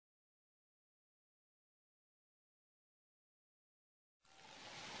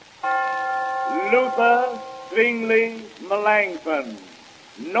Luther, Zwingli, Melanchthon.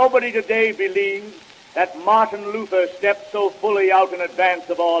 Nobody today believes that Martin Luther stepped so fully out in advance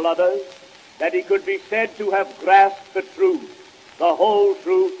of all others that he could be said to have grasped the truth, the whole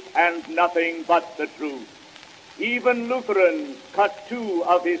truth, and nothing but the truth. Even Lutherans cut 2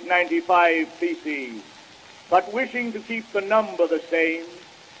 of his 95 theses, but wishing to keep the number the same,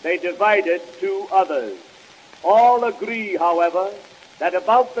 they divided 2 others. All agree, however, that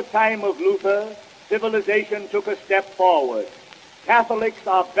about the time of Luther, civilization took a step forward. Catholics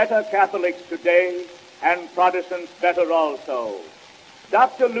are better Catholics today, and Protestants better also.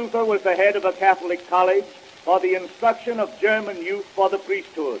 Dr. Luther was the head of a Catholic college for the instruction of German youth for the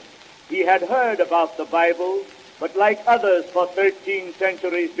priesthood. He had heard about the Bible, but like others for 13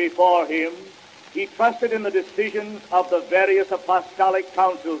 centuries before him, he trusted in the decisions of the various apostolic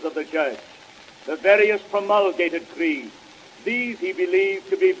councils of the church, the various promulgated creeds. These he believed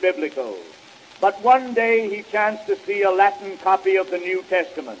to be biblical. But one day he chanced to see a Latin copy of the New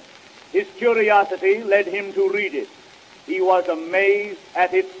Testament. His curiosity led him to read it. He was amazed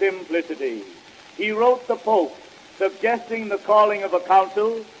at its simplicity. He wrote the Pope, suggesting the calling of a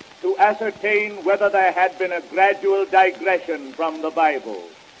council to ascertain whether there had been a gradual digression from the Bible.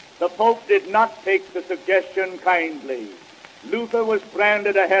 The Pope did not take the suggestion kindly. Luther was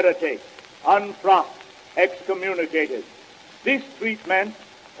branded a heretic, unfrocked, excommunicated. This treatment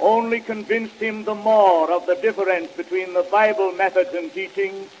only convinced him the more of the difference between the Bible methods and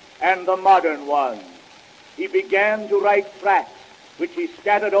teachings and the modern ones. He began to write tracts, which he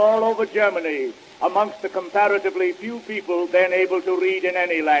scattered all over Germany amongst the comparatively few people then able to read in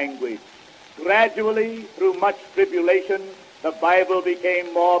any language. Gradually, through much tribulation, the Bible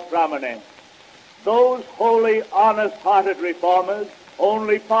became more prominent. Those holy, honest-hearted reformers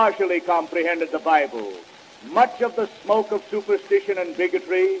only partially comprehended the Bible. Much of the smoke of superstition and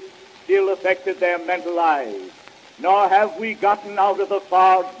bigotry still affected their mental eyes, nor have we gotten out of the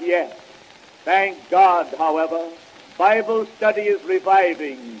fog yet. Thank God, however, Bible study is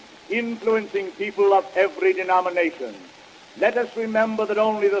reviving, influencing people of every denomination. Let us remember that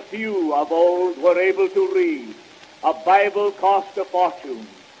only the few of old were able to read. A Bible cost a fortune.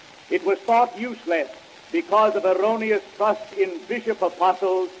 It was thought useless because of erroneous trust in bishop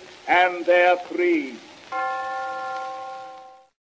apostles and their creed.